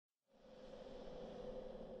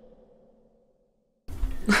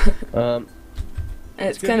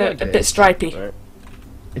It's kind of a bit stripy. Right?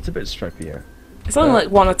 It's a bit stripy, yeah. It's only like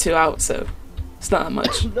 1 or 2 out, so it's not that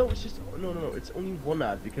much. No, it's just no. It's only 1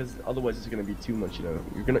 ad because otherwise it's gonna be too much. You know,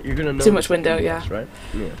 you're gonna know too much window, yeah. Right?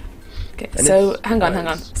 Yeah. Okay, And so hang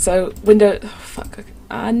on. So window. Oh, fuck. Okay.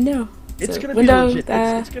 No. It's so gonna window, be legit.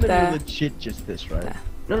 there, It's gonna there, be legit, just this, right? there.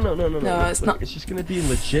 No. No, it's look, not. It's just gonna be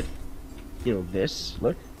legit. You know, this.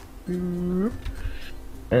 Look. And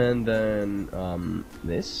then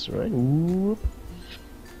this, right?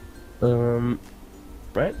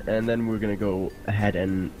 Right, and then we're gonna go ahead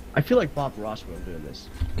and I feel like Bob Ross when I'm doing this.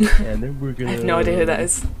 And then we're gonna. I have no idea who that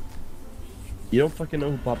is. You don't fucking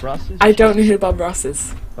know who Bob Ross is? I don't know who Bob Ross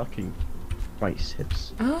is. Fucking Christ,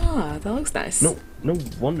 hips. Ah, that looks nice. No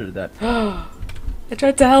wonder that. I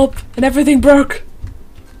tried to help and everything broke.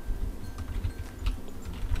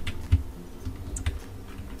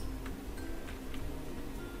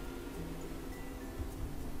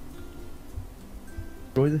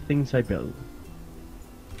 Destroy the things I build.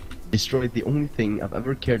 Destroy the only thing I've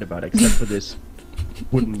ever cared about except for this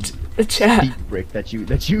wooden The chair. deep brick that you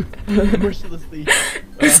mercilessly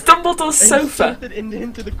Stumbled on the sofa. inserted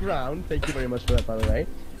into the ground. Thank you very much for that, by the way.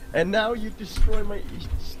 And now you destroy my.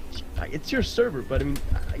 It's your server, but I mean,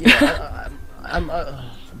 you know, I'm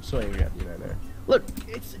so angry at you, Nightmare. Look,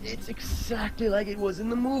 it's exactly like it was in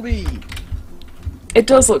the movie. It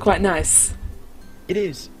does look quite nice. It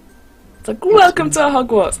is. It's like, welcome to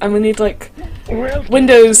Hogwarts, and we need like Welcome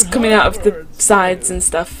windows to coming out of the Hogwarts. sides and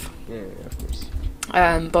stuff. Yeah, of course.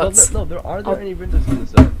 But No, there are there I'll- any windows in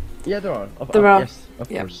this? Yeah, there are. There are. Yes,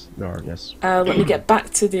 of Yeah. course, there are. Yes. let me get back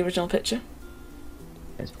to the original picture.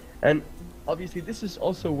 Yes. And obviously, this is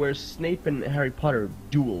also where Snape and Harry Potter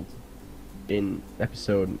dueled in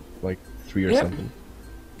episode like 3 or Yep. something.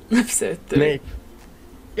 Episode 3. Snape,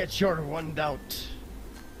 get your one out.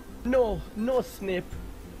 No, Snape.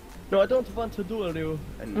 No, I don't want to duel you.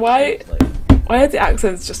 And Why- Snape's like, Why are the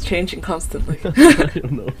accents just changing constantly? I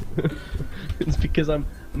don't know. It's because I'm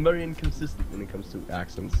very inconsistent when it comes to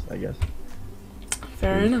accents, I guess.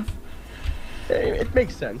 Fair enough. It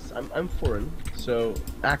makes sense. I'm foreign, so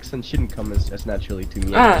accents shouldn't come as naturally to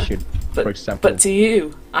me Ah, as they should, But, for example. but to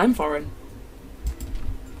you, I'm foreign.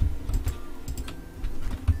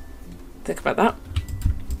 Think about that.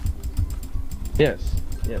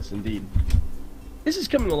 Yes, indeed. This is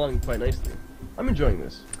coming along quite nicely. I'm enjoying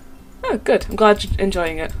this. Oh, good. I'm glad you're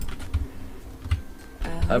enjoying it.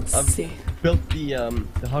 I've Let's see. built the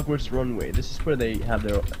Hogwarts runway. This is where they have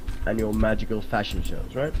their annual magical fashion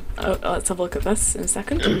shows, right? Oh, let's have a look at this in a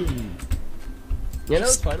second. Yeah, no,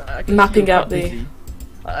 it's fine. I can mapping see you're out quite the- busy.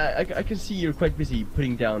 I can see you're quite busy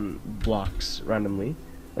putting down blocks randomly.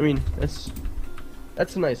 I mean,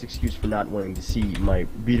 that's a nice excuse for not wanting to see my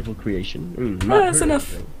beautiful creation. I mean, not that's hurt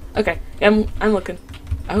enough. anything. Okay, yeah, I'm looking.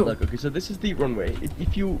 Oh, Look, okay, so this is the runway.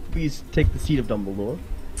 If you please take the seat of Dumbledore,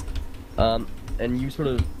 and you sort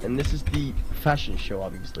of, and this is the fashion show,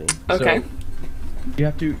 obviously. okay. So you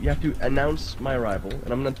have to announce my arrival,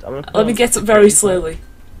 and I'm gonna. put Let me on get the it very curtain. slowly.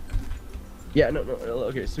 Yeah, no,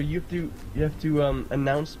 okay. So you have to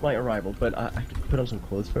announce my arrival, but I have to put on some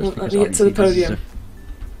clothes first. Let because me get to the obviously this is podium.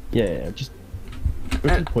 Yeah, just go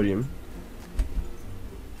to the podium.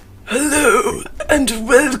 Hello and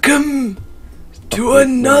welcome to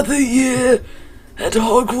another year at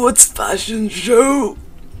Hogwarts Fashion Show.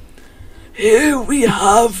 Here we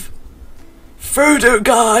have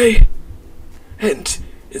ShieldGuy and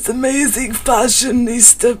his amazing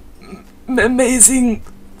fashionista, amazing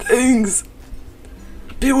things.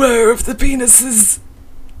 Beware of the penises;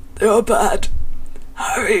 they are bad.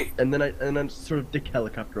 Harry, And then sort of dick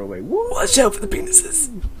helicopter away. Woo! watch out for the penises.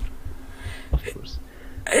 Of course.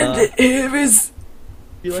 And here is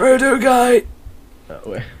You like ShieldGuy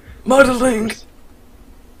wait. modeling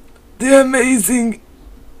the amazing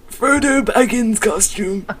Frodo Baggins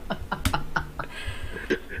costume.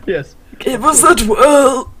 Yes. Give us a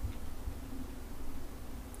twirl.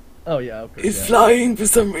 Oh yeah. Okay. He's yeah. flying for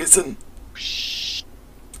some reason. Shh.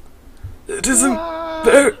 It isn't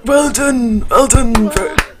very well done. Well done.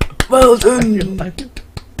 Well done.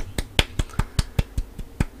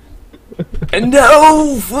 And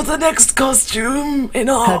now for the next costume in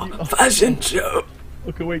our fashion show.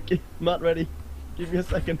 Okay, wait. Not ready. Give me a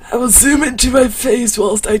second. I will zoom into my face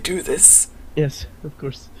whilst I do this. Yes, of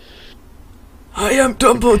course. I am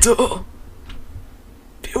Dumbledore.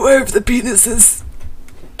 Beware of the penises.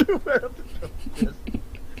 Beware of the yes.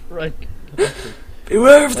 Right. Okay.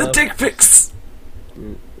 Beware of the dick pics.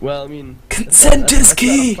 Well, I mean, Consent is that's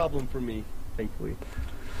key. not a problem for me, thankfully.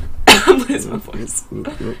 Lose my voice.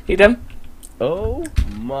 You done? Oh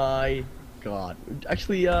my god.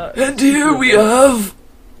 Actually, And here we have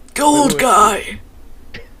Gold Wait. guy.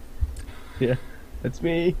 Yeah, that's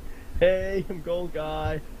me. Hey, I'm Gold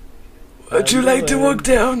Guy. Would you like to walk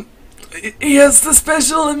down? He has the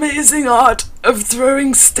special amazing art of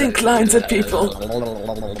throwing stink lines at people.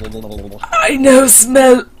 I know,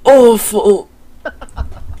 smell awful.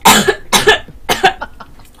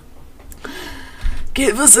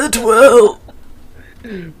 Give us a twirl.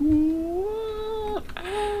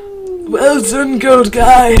 Well done, Gold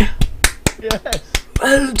Guy. Yes.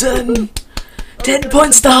 Well done. 10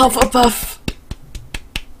 points to Hufflepuff.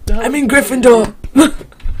 I mean Gryffindor.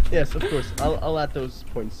 Yes, of course. I'll add those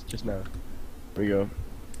points just now. Here we go.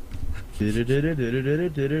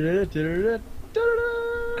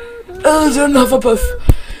 Well done, Hufflepuff.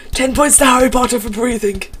 10 points to Harry Potter for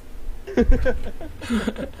breathing.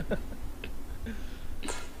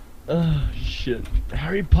 Oh shit.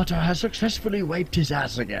 Harry Potter has successfully wiped his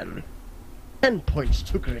ass again. 10 points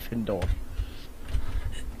to Gryffindor.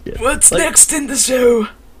 Yeah. What's next in the show?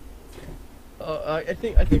 I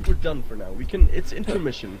think we're done for now. We can. It's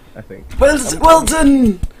intermission. I think. Well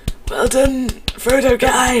done, Frodo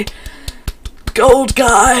Guy, Gold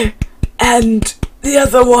Guy, and the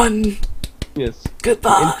other one. Yes.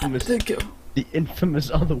 Goodbye. Thank you. The infamous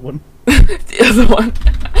other one. The other one.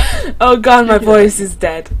 Oh god, my voice is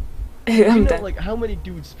dead. I'm dead. Like, how many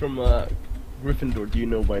dudes from Gryffindor do you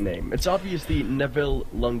know by name? It's obviously Neville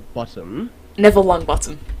Longbottom. Neville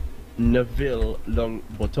Longbottom. Neville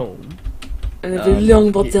Longbottom. Neville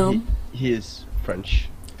Longbottom. He is French.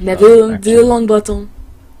 Neville de Longbottom.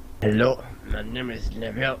 Hello, my name is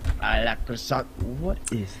Neville. I like croissant. What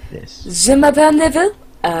is this? Je m'appelle Neville.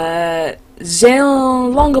 J'ai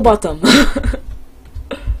un Longbottom.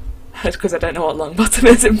 That's because I don't know what Longbottom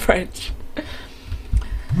is in French.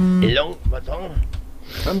 Longbottom.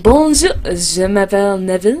 Bonjour, je m'appelle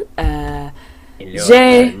Neville. Hello,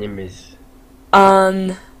 J'ai my name is...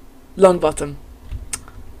 un Longbottom.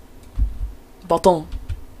 Bottom.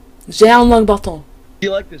 J'ai un Longbottom. Do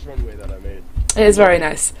you like this runway that I made? It is very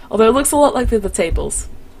nice, although it looks a lot like the other tables.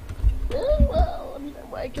 Well, I mean,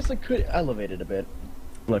 I guess I could elevate it a bit.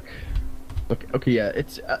 Look. Okay, yeah,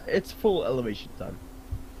 it's full elevation time.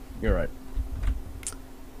 You're right.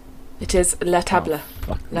 It is la table.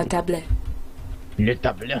 Oh, La table. Le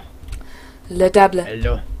tableau. La table.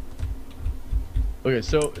 Hello. Okay,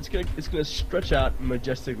 so it's gonna stretch out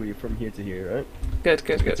majestically from here to here, right? Good.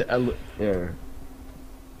 Yeah.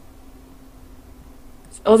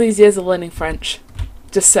 All these years of learning French,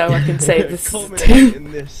 just so I can say this. Culminating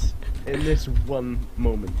in this one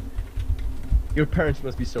moment. Your parents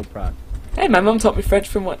must be so proud. Hey, my mum taught me French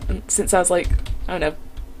since I was like, I don't know,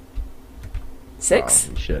 6.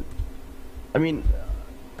 Oh, shit. I mean,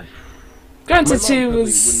 Granted, my she mom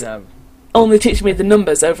was wouldn't have. only teaching me the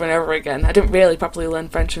numbers over and over again. I didn't really properly learn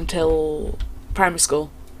French until primary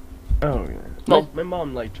school. Oh yeah. Well, my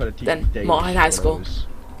mom like tried to teach then me Danish more in high school.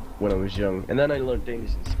 when I was young, and then I learned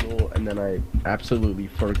Danish in school, and then I absolutely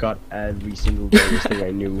forgot every single Danish thing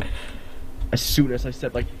I knew. As soon as I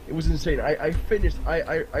said, like, it was insane. I finished.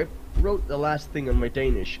 I wrote the last thing on my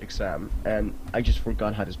Danish exam, and I just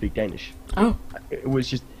forgot how to speak Danish. Oh. It was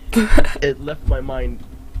just. It left my mind.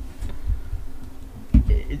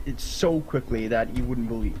 It's so quickly that you wouldn't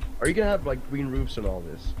believe. Are you gonna have like green roofs and all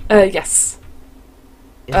this? Yes.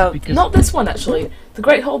 Because Not this one actually. The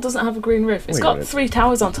Great Hall doesn't have a green roof. It's Wait a got minute. 3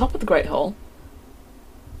 towers on top of the Great Hall.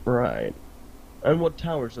 Right. And what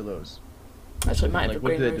towers are those? Actually, it might have Like, a what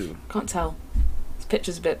green do they roof. do? Can't tell. This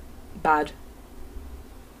picture's a bit bad.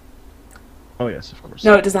 Oh yes, of course.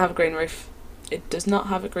 No, it doesn't have a green roof. It does not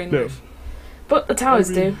have a green No. roof. But the towers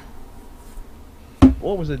do.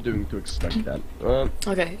 What was I doing to expect that?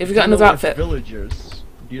 Okay, have you got another outfit? Do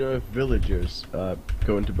you know if villagers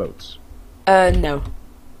go into boats? No.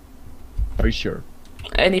 Are you sure?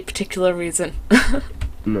 Any particular reason?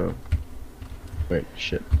 No. Wait,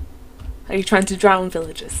 shit. Are you trying to drown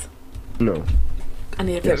villagers? No. I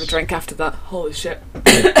need a bit of a Yes. drink after that. Holy shit.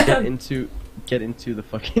 Get into the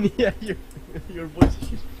fucking yeah. Your voice is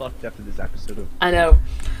just fucked after this episode of. I know.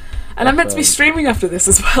 And I'm meant to be streaming after this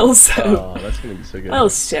as well, so... Oh, that's gonna be so good. Oh,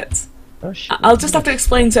 shit. Oh shit. I'll just have to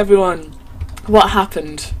explain to everyone what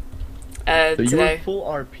happened So you were today. full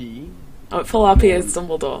RP. Oh, full RP is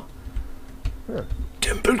Dumbledore. Huh.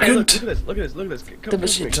 Temple Hey, look cunt. at this! Look at this! The Come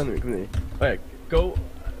machine. to me! Alright, go.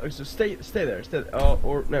 So stay there.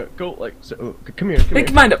 Or no, go like. So, come here. Make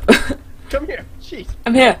your mind up. Come here. Jeez.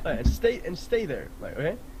 I'm here. Alright, and stay there. Like,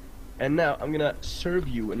 okay. And now I'm gonna serve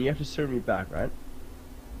you, and you have to serve me back, right?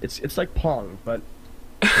 It's like Pong, but.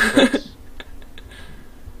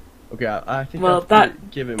 Okay, I think. Well, I have that to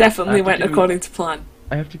give him, definitely went according to plan.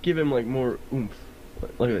 I have to give him like more oomph.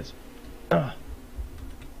 Look at this.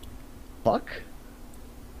 fuck?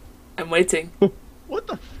 I'm waiting. What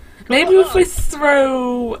the? Maybe if we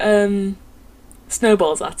throw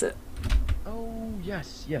snowballs at it. Oh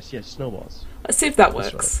yes, snowballs. Let's see if that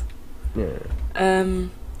That's works. Yeah.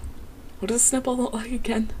 What does a snowball look like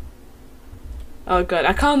again? Oh god,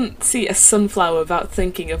 I can't see a sunflower without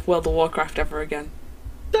thinking of World of Warcraft ever again.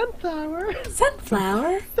 Sunflower.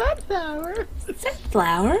 Sunflower? Sunflower.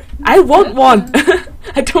 Sunflower? I want one!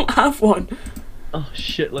 I don't have one. Oh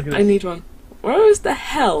shit! Look at this. I need one. Where is the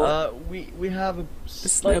hell? We have a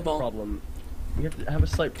slight problem. We have to have a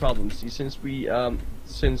slight problem. See,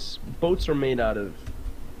 since boats are made out of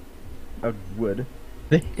wood,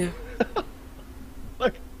 they Yeah.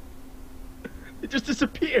 look, they just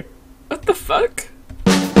disappear. What the fuck?